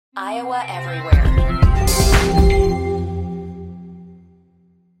Iowa Everywhere.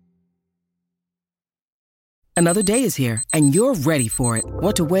 Another day is here, and you're ready for it.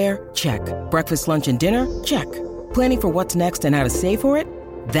 What to wear? Check. Breakfast, lunch, and dinner? Check. Planning for what's next and how to save for it?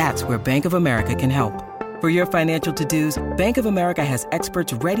 That's where Bank of America can help. For your financial to-dos, Bank of America has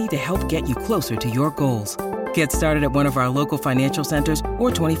experts ready to help get you closer to your goals. Get started at one of our local financial centers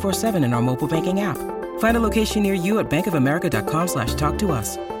or 24/7 in our mobile banking app. Find a location near you at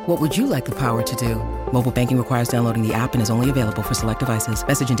bankofamerica.com/talktous. What would you like the power to do? Mobile banking requires downloading the app and is only available for select devices.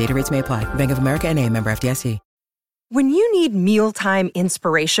 Message and data rates may apply. Bank of America N.A., member FDIC. When you need mealtime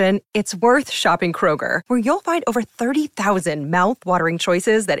inspiration, it's worth shopping Kroger, where you'll find over 30,000 mouth-watering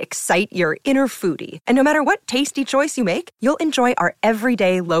choices that excite your inner foodie. And no matter what tasty choice you make, you'll enjoy our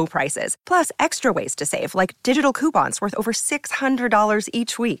everyday low prices, plus extra ways to save, like digital coupons worth over $600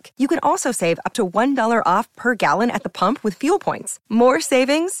 each week. You can also save up to $1 off per gallon at the pump with fuel points. More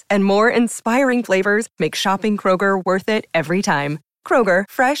savings and more inspiring flavors make shopping Kroger worth it every time. Kroger,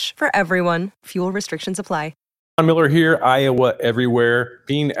 fresh for everyone. Fuel restrictions apply. John Miller here, Iowa Everywhere,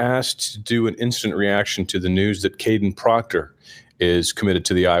 being asked to do an instant reaction to the news that Kadyn Proctor is committed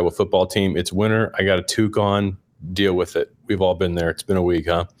to the Iowa football team. It's winter. I got a toque on. Deal with it. We've all been there. It's been a week,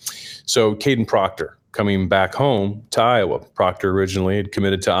 huh? So Kadyn Proctor coming back home to Iowa. Proctor originally had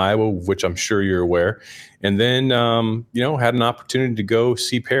committed to Iowa, which I'm sure you're aware, and then had an opportunity to go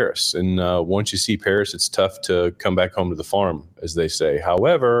see Paris. And once you see Paris, it's tough to come back home to the farm, as they say.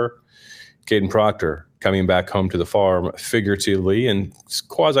 However, Kadyn Proctor coming back home to the farm, figuratively and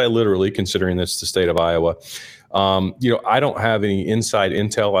quasi-literally, considering that's the state of Iowa. I don't have any inside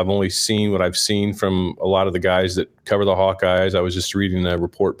intel. I've only seen what I've seen from a lot of the guys that cover the Hawkeyes. I was just reading a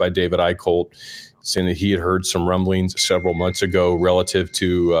report by David Eicholt saying that he had heard some rumblings several months ago relative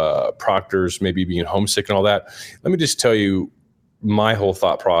to Proctor's maybe being homesick and all that. Let me just tell you my whole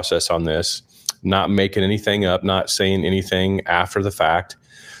thought process on this, not making anything up, not saying anything after the fact.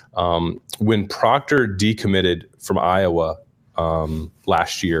 When Proctor decommitted from Iowa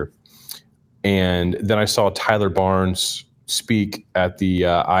last year, and then I saw Tyler Barnes speak at the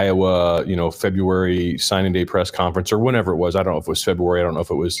Iowa, February signing day press conference or whenever it was. I don't know if it was February. I don't know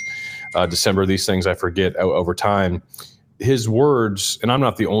if it was December. These things I forget over time. His words, and I'm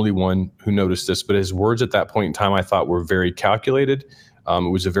not the only one who noticed this, but his words at that point in time I thought were very calculated.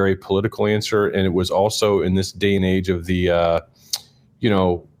 It was a very political answer, and it was also in this day and age of the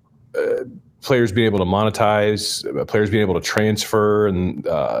players being able to monetize, players being able to transfer, and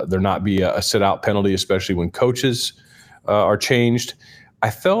there not be a sit-out penalty, especially when coaches are changed.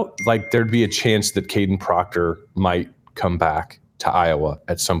 I felt like there'd be a chance that Kadyn Proctor might come back to Iowa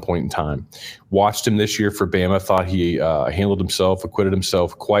at some point in time. Watched him this year for Bama, thought he handled himself, acquitted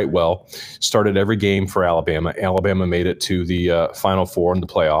himself quite well. Started every game for Alabama. Alabama made it to the Final Four in the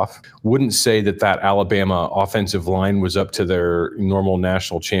playoff. Wouldn't say that Alabama offensive line was up to their normal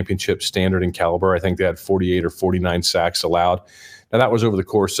national championship standard and caliber. I think they had 48 or 49 sacks allowed. Now, that was over the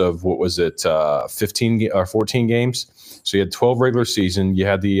course of, 15 or 14 games? So you had 12 regular season, you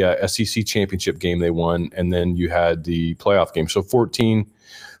had the SEC championship game they won, and then you had the playoff game. So 14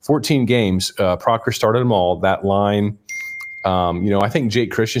 games. Proctor started them all. That line, I think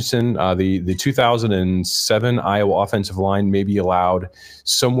Jake Christensen, the 2007 Iowa offensive line maybe allowed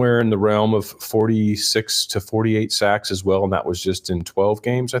somewhere in the realm of 46 to 48 sacks as well, and that was just in 12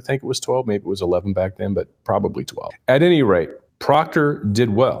 games. I think it was 12. Maybe it was 11 back then, but probably 12. At any rate, Proctor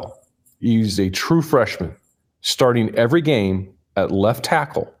did well. He's a true freshman, starting every game at left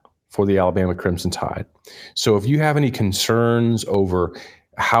tackle for the Alabama Crimson Tide. So if you have any concerns over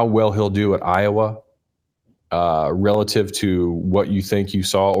how well he'll do at Iowa relative to what you think you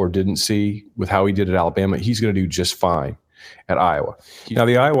saw or didn't see with how he did at Alabama, he's going to do just fine at Iowa. Now,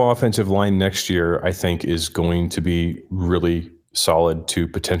 the Iowa offensive line next year, I think, is going to be really solid to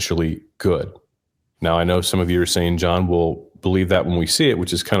potentially good. Now, I know some of you are saying, John, we'll believe that when we see it,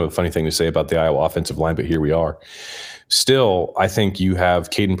 which is kind of a funny thing to say about the Iowa offensive line, but here we are. Still, I think you have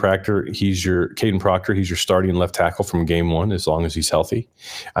Kadyn Proctor. He's your starting left tackle from game one, as long as he's healthy.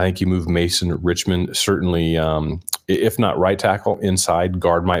 I think you move Mason Richmond, certainly, if not right tackle, inside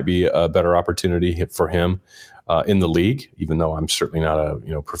guard might be a better opportunity for him in the league, even though I'm certainly not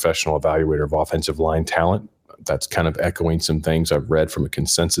a professional evaluator of offensive line talent. That's kind of echoing some things I've read from a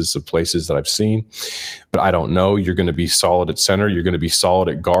consensus of places that I've seen. But I don't know. You're going to be solid at center. You're going to be solid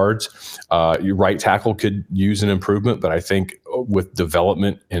at guards. Your right tackle could use an improvement, but I think with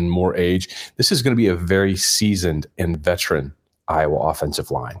development and more age, this is going to be a very seasoned and veteran Iowa offensive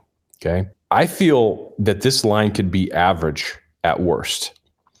line. Okay. I feel that this line could be average at worst.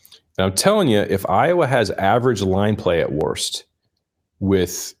 And I'm telling you, if Iowa has average line play at worst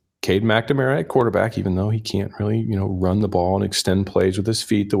with Cade McNamara at quarterback, even though he can't really, run the ball and extend plays with his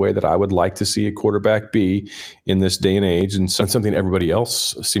feet the way that I would like to see a quarterback be in this day and age, and something everybody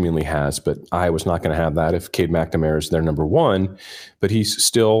else seemingly has. But Iowa's not going to have that if Cade McNamara is their number one. But he's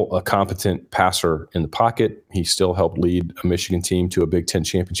still a competent passer in the pocket. He still helped lead a Michigan team to a Big Ten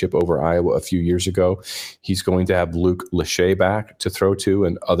championship over Iowa a few years ago. He's going to have Luke Lachey back to throw to,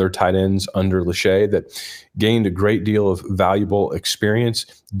 and other tight ends under Lachey that gained a great deal of valuable experience.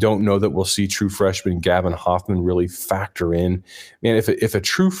 Don't know that we'll see true freshman Gavin Hoffman really factor in. Man, if a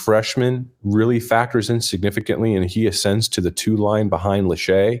true freshman really factors in significantly and he ascends to the 2 line behind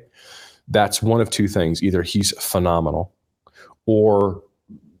Lachey, that's one of two things. Either he's phenomenal or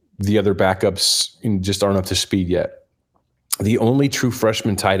the other backups just aren't up to speed yet. The only true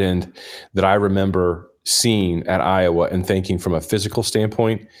freshman tight end that I remember seeing at Iowa and thinking from a physical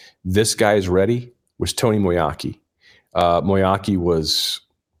standpoint, this guy is ready, was Tony Moyaki. Moyaki was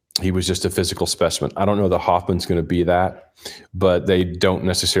just a physical specimen. I don't know that Hoffman's going to be that, but they don't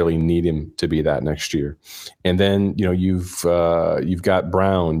necessarily need him to be that next year. And then, you've got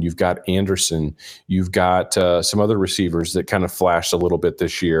Brown, you've got Anderson, you've got some other receivers that kind of flashed a little bit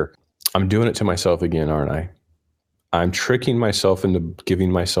this year. I'm doing it to myself again, aren't I? I'm tricking myself into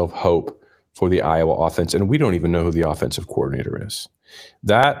giving myself hope for the Iowa offense, and we don't even know who the offensive coordinator is.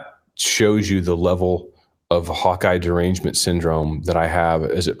 That shows you the level of Hawkeye derangement syndrome that I have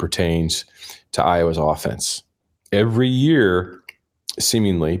as it pertains to Iowa's offense. Every year,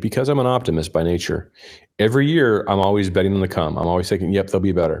 seemingly, because I'm an optimist by nature, every year I'm always betting on the come. I'm always thinking, yep, they'll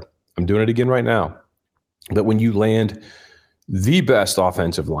be better. I'm doing it again right now. But when you land the best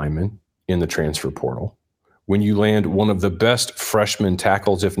offensive lineman in the transfer portal, when you land one of the best freshman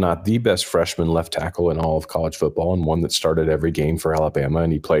tackles, if not the best freshman left tackle in all of college football, and one that started every game for Alabama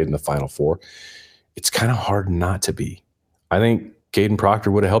and he played in the Final Four, it's kind of hard not to be. I think Kadyn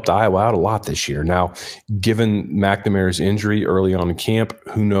Proctor would have helped Iowa out a lot this year. Now, given McNamara's injury early on in camp,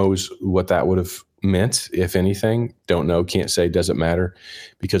 who knows what that would have meant, if anything. Don't know, can't say, doesn't matter,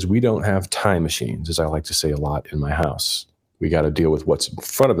 because we don't have time machines, as I like to say a lot in my house. We got to deal with what's in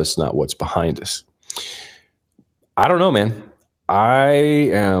front of us, not what's behind us. I don't know, man. I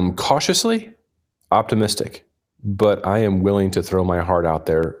am cautiously optimistic, but I am willing to throw my heart out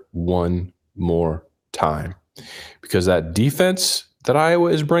there one more time, because that defense that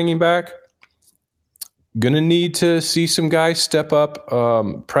Iowa is bringing back, going to need to see some guys step up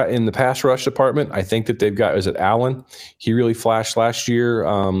in the pass rush department. I think that they've got, is it Allen? He really flashed last year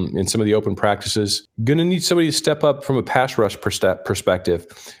in some of the open practices. Going to need somebody to step up from a pass rush perspective.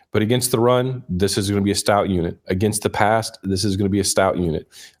 But against the run, this is going to be a stout unit. Against the pass, this is going to be a stout unit.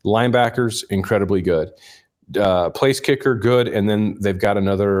 Linebackers, incredibly good. Place kicker, good. And then they've got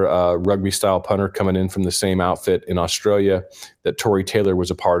another rugby-style punter coming in from the same outfit in Australia that Tory Taylor was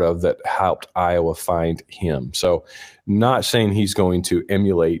a part of that helped Iowa find him. So not saying he's going to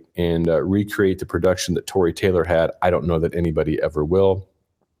emulate and recreate the production that Tory Taylor had. I don't know that anybody ever will,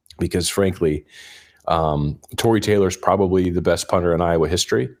 because frankly, Tory Taylor's probably the best punter in Iowa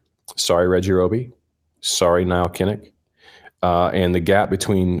history. Sorry, Reggie Roby. Sorry, Niall Kinnick. And the gap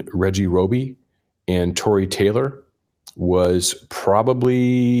between Reggie Roby and Tory Taylor was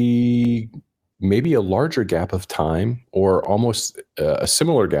probably maybe a larger gap of time, or almost a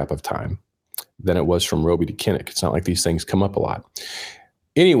similar gap of time than it was from Roby to Kinnick. It's not like these things come up a lot.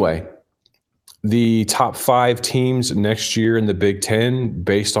 Anyway, the top 5 teams next year in the Big Ten,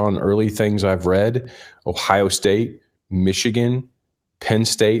 based on early things I've read: Ohio State, Michigan, Penn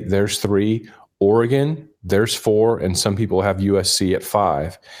State, there's 3, Oregon, there's 4, and some people have USC at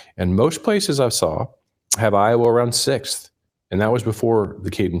 5. And most places I saw have Iowa around 6th. And that was before the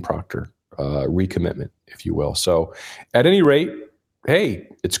Kadyn Proctor recommitment, if you will. So at any rate, hey,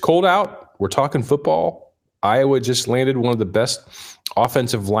 it's cold out. We're talking football. Iowa just landed one of the best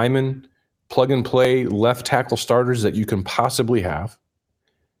offensive linemen, plug-and-play left tackle starters that you can possibly have.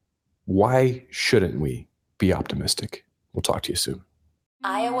 Why shouldn't we be optimistic? We'll talk to you soon.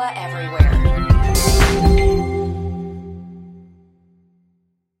 Iowa Everywhere.